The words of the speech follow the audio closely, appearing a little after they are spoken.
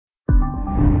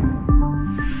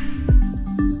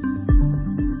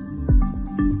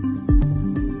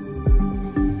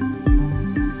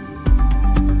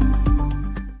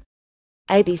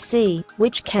ABC,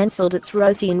 which cancelled its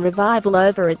Roseanne revival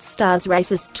over its star's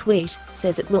racist tweet,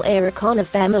 says it will air a Connor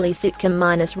family sitcom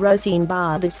minus Roseanne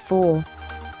Barr this fall.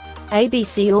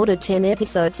 ABC ordered 10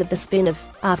 episodes of the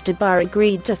spin-off, after Barr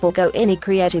agreed to forgo any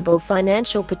creative or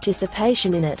financial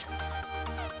participation in it.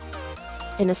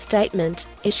 In a statement,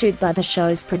 issued by the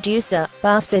show's producer,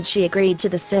 Barr said she agreed to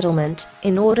the settlement,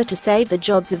 in order to save the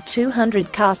jobs of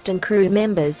 200 cast and crew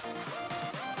members.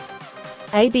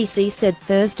 ABC said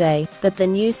Thursday that the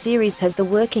new series has the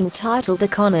working title The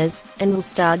Connors, and will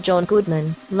star John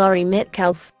Goodman, Laurie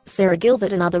Metcalf, Sarah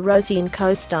Gilbert and other Roseanne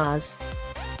co-stars.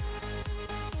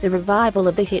 The revival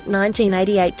of the hit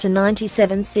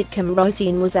 1988-97 sitcom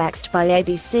Roseanne was axed by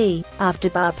ABC, after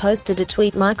Barr posted a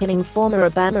tweet likening former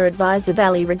Obama advisor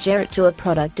Valerie Jarrett to a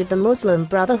product of the Muslim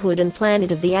Brotherhood and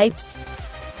Planet of the Apes.